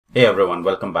Hey everyone,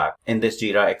 welcome back. In this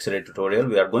Jira Xray tutorial,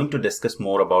 we are going to discuss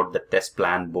more about the test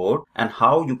plan board and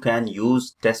how you can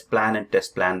use test plan and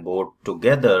test plan board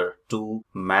together to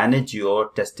manage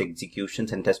your test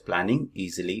executions and test planning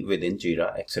easily within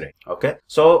Jira Xray. Okay,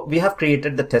 so we have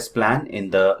created the test plan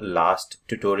in the last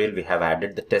tutorial. We have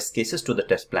added the test cases to the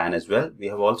test plan as well. We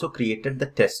have also created the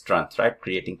test runs, right?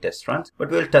 Creating test runs,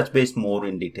 but we'll touch base more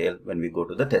in detail when we go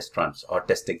to the test runs or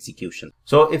test execution.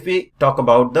 So if we talk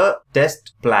about the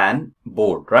test plan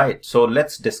board, right? So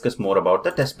let's discuss more about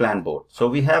the test plan board. So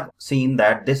we have seen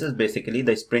that this is basically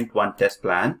the sprint 1 test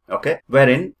plan, okay,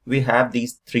 wherein we have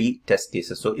these 3 test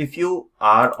cases. So if you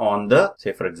are on the,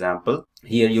 say for example,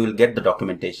 here you will get the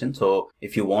documentation. So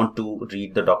if you want to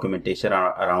read the documentation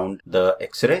around the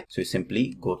Xray, so you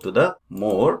simply go to the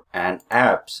more and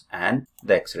apps and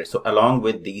the Xray. So along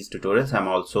with these tutorials, I'm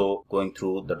also going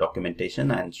through the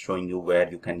documentation and showing you where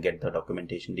you can get the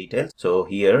documentation details. So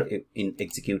here in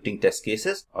executing test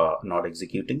cases, not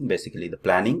executing, basically the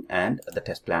planning and the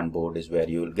test plan board is where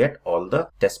you will get all the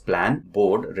test plan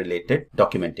board related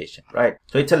documentation, right?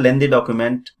 So it's a lengthy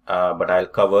document, but I'll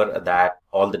cover that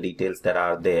all the details that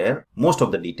are there, most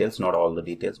of the details, not all the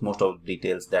details, most of the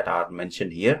details that are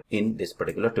mentioned here in this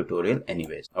particular tutorial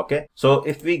anyways. Okay, so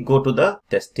if we go to the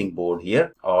testing board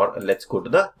here, or let's go to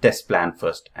the test plan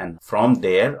first, and from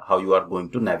there how you are going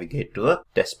to navigate to a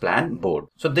test plan board.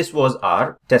 So this was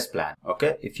our test plan.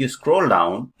 Okay, if you scroll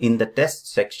down in the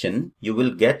test section, you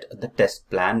will get the test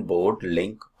plan board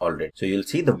link already. So you'll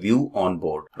see the view on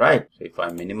board, right? So if I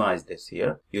minimize this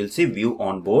here, you'll see view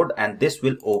on board, and this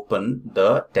will open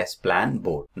the test plan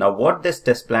board. Now what this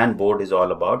test plan board is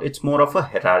all about, it's more of a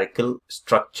hierarchical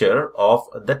structure of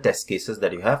the test cases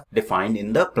that you have defined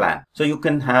in the plan. So you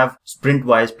can have sprint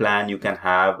wise plan, you can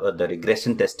have the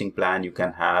regression testing plan, you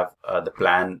can have the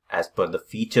plan as per the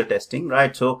feature testing,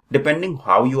 right? So depending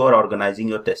how you are organizing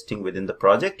your testing within the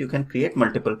project, you can create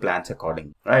multiple plans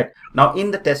accordingly, right? Now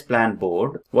in the test plan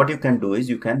board, what you can do is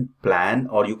you can plan,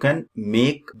 or you can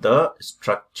make the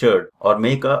structured or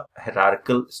make a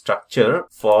hierarchical structure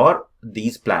for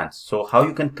these plans. So how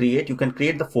you can create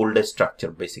the folder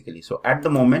structure basically. So at the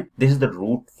moment, this is the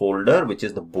root folder, which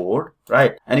is the board,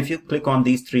 right? And if you click on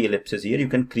these 3 ellipses here, you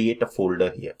can create a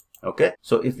folder here. Okay,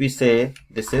 so if we say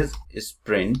this is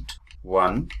sprint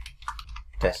 1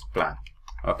 test plan,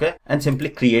 okay, and simply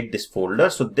create this folder.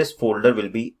 So this folder will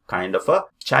be kind of a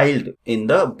child in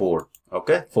the board,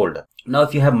 okay, folder. Now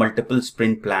if you have multiple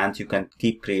sprint plans, you can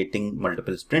keep creating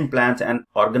multiple sprint plans and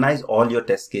organize all your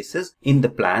test cases in the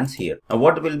plans here. Now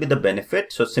what will be the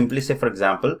benefit? So simply say for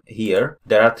example, here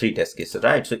there are 3 test cases,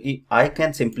 right? So I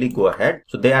can simply go ahead.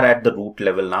 So they are at the root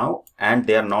level now, and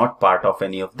they are not part of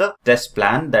any of the test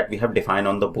plan that we have defined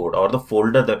on the board, or the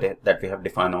folder that we have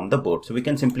defined on the board. So we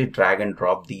can simply drag and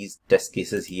drop these test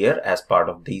cases here as part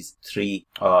of these 3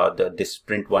 this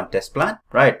sprint 1 test plan,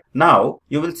 right? Now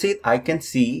you will see, I can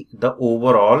see the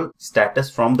overall status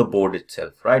from the board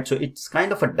itself, right? So it's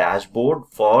kind of a dashboard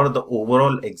for the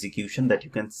overall execution that you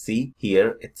can see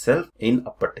here itself in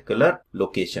a particular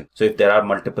location. So if there are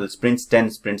multiple sprints,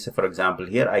 10 sprints for example,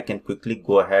 here I can quickly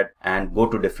go ahead and go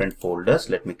to different folders.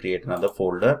 Let me create another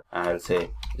folder. I'll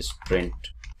say sprint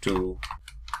 2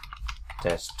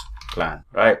 test plan,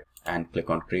 right? And click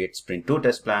on create sprint 2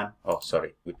 test plan. Oh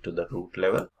sorry, to the root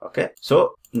level. Okay,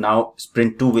 so now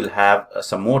sprint 2 will have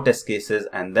some more test cases,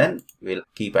 and then we'll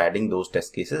keep adding those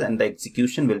test cases, and the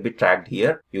execution will be tracked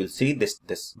here. You'll see this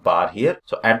bar here.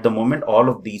 So at the moment, all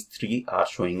of these 3 are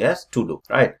showing as to do,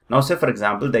 right? Now say for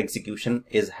example, the execution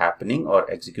is happening,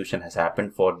 or execution has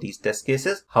happened for these test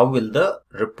cases. How will the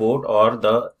report or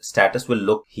the status will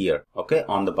look here, okay,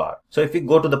 on the bar? So if we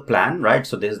go to the plan, right?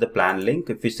 So this is the plan link.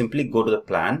 If we simply go to the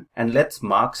plan, and let's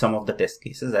mark some of the test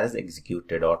cases as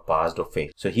executed or passed or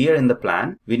failed. So here in the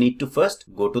plan, we need to first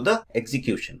go to the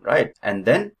execution, right? And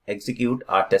then execute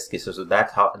our test cases. So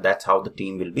that's how the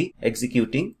team will be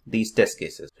executing these test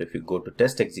cases. So if you go to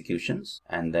test executions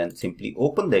and then simply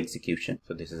open the execution.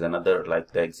 So this is another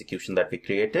like the execution that we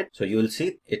created. So you will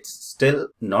see it's still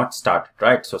not started,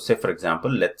 right? So say for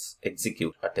example, let's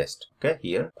execute a test, okay,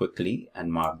 here quickly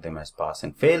and mark them as pass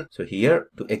and fail. So here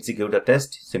to execute a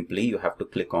test, simply you have to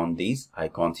click on these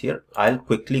icons here. I'll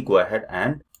quickly go ahead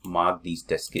and mark these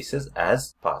test cases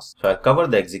as pass. So I'll cover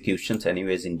the executions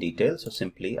anyways in detail. So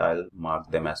simply I'll mark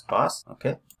them as pass,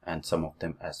 okay, and some of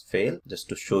them as fail, just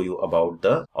to show you about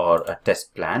the a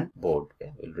test plan board.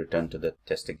 Okay, we'll return to the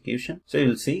test execution. So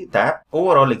you'll see that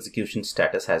overall execution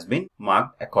status has been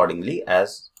marked accordingly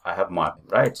as I have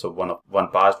marked, right? So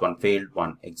one passed, one failed,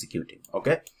 one executing.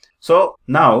 Okay, So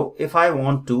now if I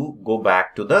want to go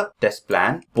back to the test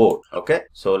plan board, okay,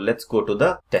 so let's go to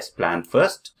the test plan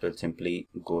first. So we'll simply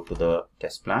go to the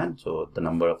test plan. So the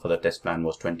number for the test plan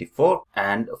was 24,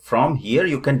 and from here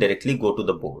you can directly go to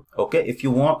the board. Okay, if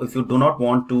you do not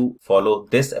want to follow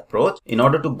this approach, in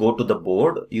order to go to the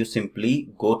board, you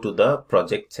simply go to the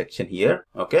project section here,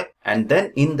 okay, and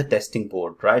then in the testing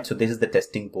board, right? So this is the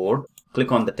testing board.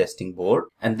 Click on the testing board,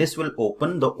 and this will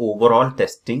open the overall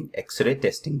testing X-ray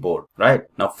testing board, right?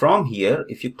 Now from here,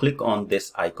 if you click on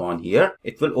this icon here,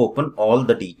 it will open all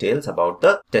the details about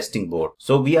the testing board.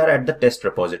 So we are at the test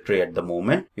repository at the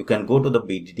moment. You can go to the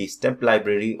BDD step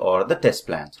library or the test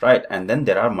plans, right? And then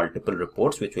there are multiple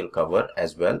reports which we'll cover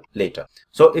as well later.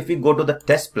 So if we go to the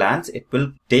test plans, it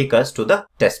will take us to the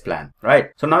test plan,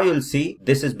 right? So now you'll see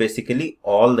this is basically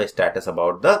all the status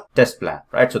about the test plan,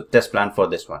 right? So test plan for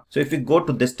this one. So if you go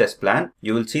to this test plan,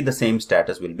 you will see the same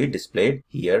status will be displayed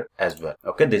here as well.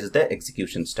 Okay, this is the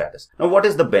execution status. Now what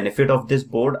is the benefit of this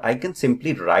board? I can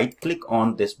simply right click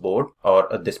on this board or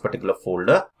this particular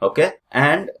folder, okay,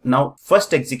 and now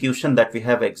first execution that we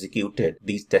have executed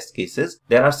these test cases,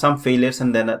 there are some failures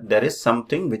and then there is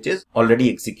something which is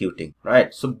already executing,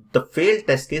 right? So the failed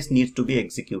test case needs to be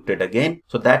executed again.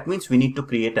 So that means we need to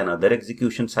create another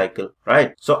execution cycle,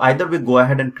 right? So either we go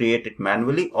ahead and create it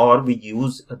manually, or we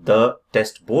use the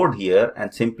test board here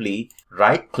and simply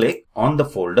right click on the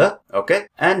folder, okay,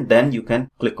 and then you can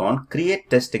click on create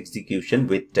test execution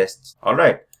with tests. All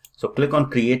right, so click on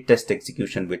create test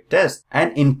execution with tests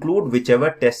and include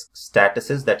whichever test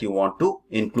statuses that you want to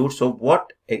include. So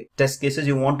what test cases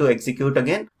you want to execute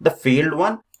again? The failed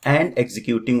one and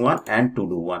executing one and to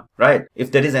do one, right?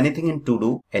 If there is anything in to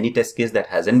do, any test case that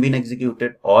hasn't been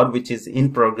executed or which is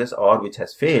in progress or which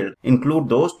has failed, include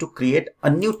those to create a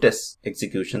new test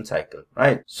execution cycle,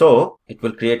 right? So it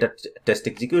will create a test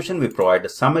execution. We provide a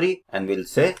summary and we'll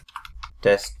say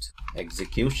test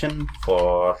execution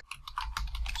for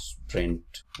sprint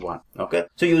 1. Okay,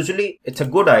 so usually it's a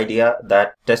good idea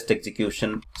that test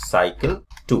execution cycle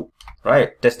 2,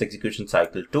 right? Test execution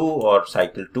cycle 2 or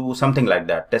cycle 2, something like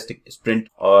that. Test sprint,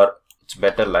 or it's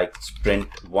better like sprint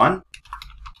 1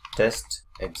 test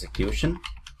execution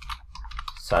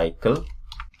cycle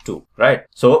 2, right?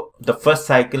 So the first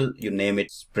cycle, you name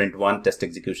it sprint 1 test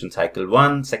execution cycle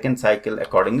 1, second cycle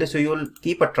accordingly. So you will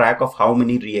keep a track of how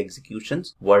many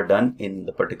re-executions were done in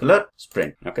the particular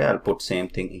sprint. Okay, I'll put same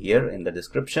thing here in the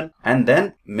description, and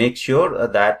then make sure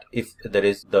that if there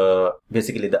is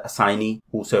basically the assignee,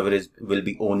 whosoever will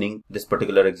be owning this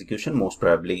particular execution, most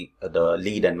probably the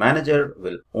lead and manager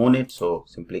will own it. So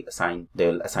simply they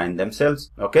will assign themselves.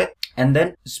 Okay, and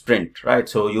then sprint, right?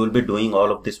 So you will be doing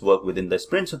all of this work within the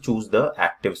sprint. So choose the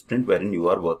active sprint wherein you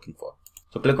are working for.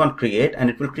 So click on create and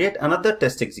it will create another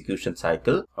test execution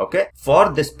cycle, okay, for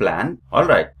this plan. All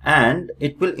right, and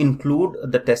it will include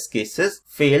the test cases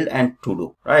failed and to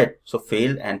do, right? So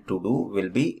failed and to do will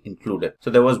be included. So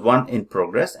there was one in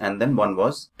progress and then one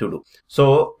was to do.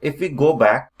 So if we go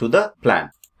back to the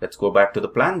plan, let's go back to the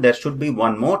plan. There should be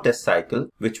one more test cycle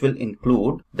which will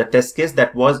include the test case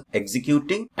that was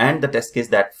executing and the test case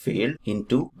that failed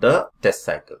into the test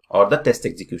cycle or the test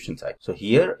execution cycle. So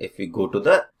here, if we go to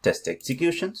the test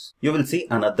executions, you will see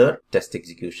another test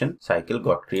execution cycle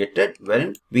got created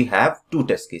wherein we have two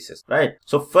test cases, right?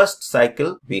 So first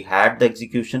cycle, we had the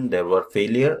execution, there were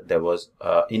failure, there was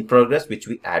in progress, which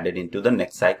we added into the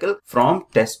next cycle from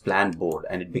test plan board,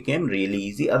 and it became really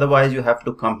easy. Otherwise, you have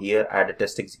to come here, add a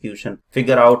test execution,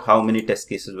 figure out how many test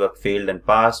cases were failed and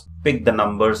passed, pick the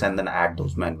numbers and then add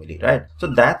those manually, right? So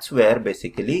that's where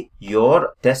basically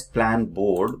your test plan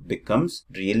board becomes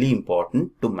really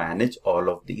important to manage all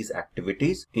of these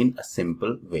activities in a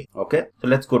simple way. Okay, so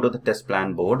let's go to the test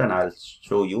plan board and I'll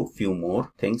show you few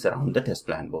more things around the test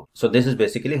plan board. So this is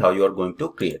basically how you are going to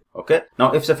create. Okay,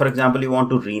 now if say for example you want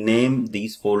to rename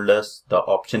these folders, the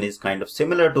option is kind of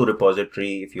similar to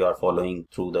repository. If you are following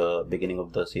through the beginning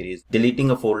of the series, deleting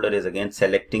a folder is again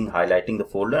selecting, highlighting the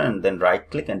folder and then right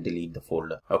click and delete the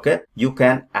folder. Okay, you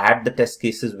can add the test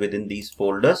cases within these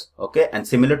folders. Okay, and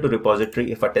similar to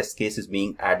repository, if a test case is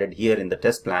being added here in the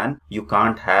test plan, you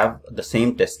can't have the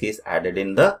same test case added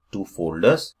in the two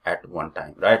folders at one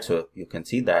time, right? So you can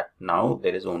see that now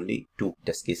there is only two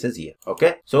test cases here.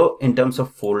 Okay, so in terms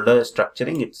of folder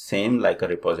structuring, it's same like a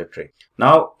repository.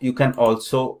 Now you can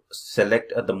also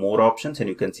select the more options and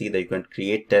you can see that you can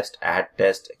create test, add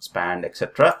test, expand,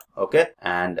 etc. Okay,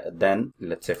 and then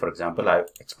let's say for example I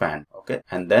expand expand. Okay,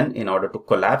 and then in order to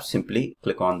collapse, simply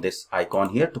click on this icon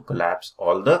here to collapse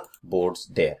all the boards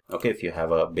there. Okay, if you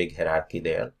have a big hierarchy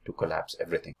there, to collapse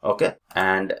everything. Okay,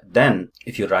 and then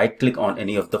if you right click on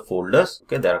any of the folders,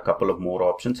 okay, there are a couple of more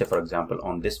options. Say for example,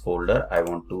 on this folder I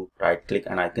want to right click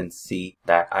and I can see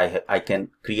that I can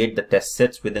create the test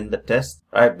sets within the test,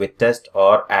 right, with test,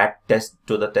 or add test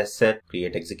to the test set,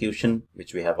 create execution,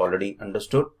 which we have already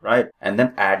understood, right, and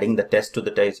then adding the test to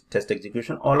the test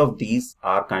execution. All of these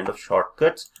are kind of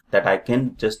shortcuts that I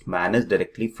can just manage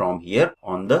directly from here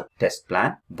on the test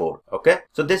plan board. Okay,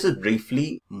 so this is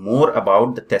briefly more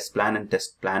about the test plan and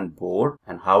test plan board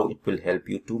and how it will help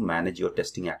you to manage your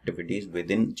testing activities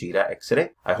within Jira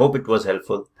Xray. I hope it was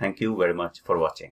helpful. Thank you very much for watching.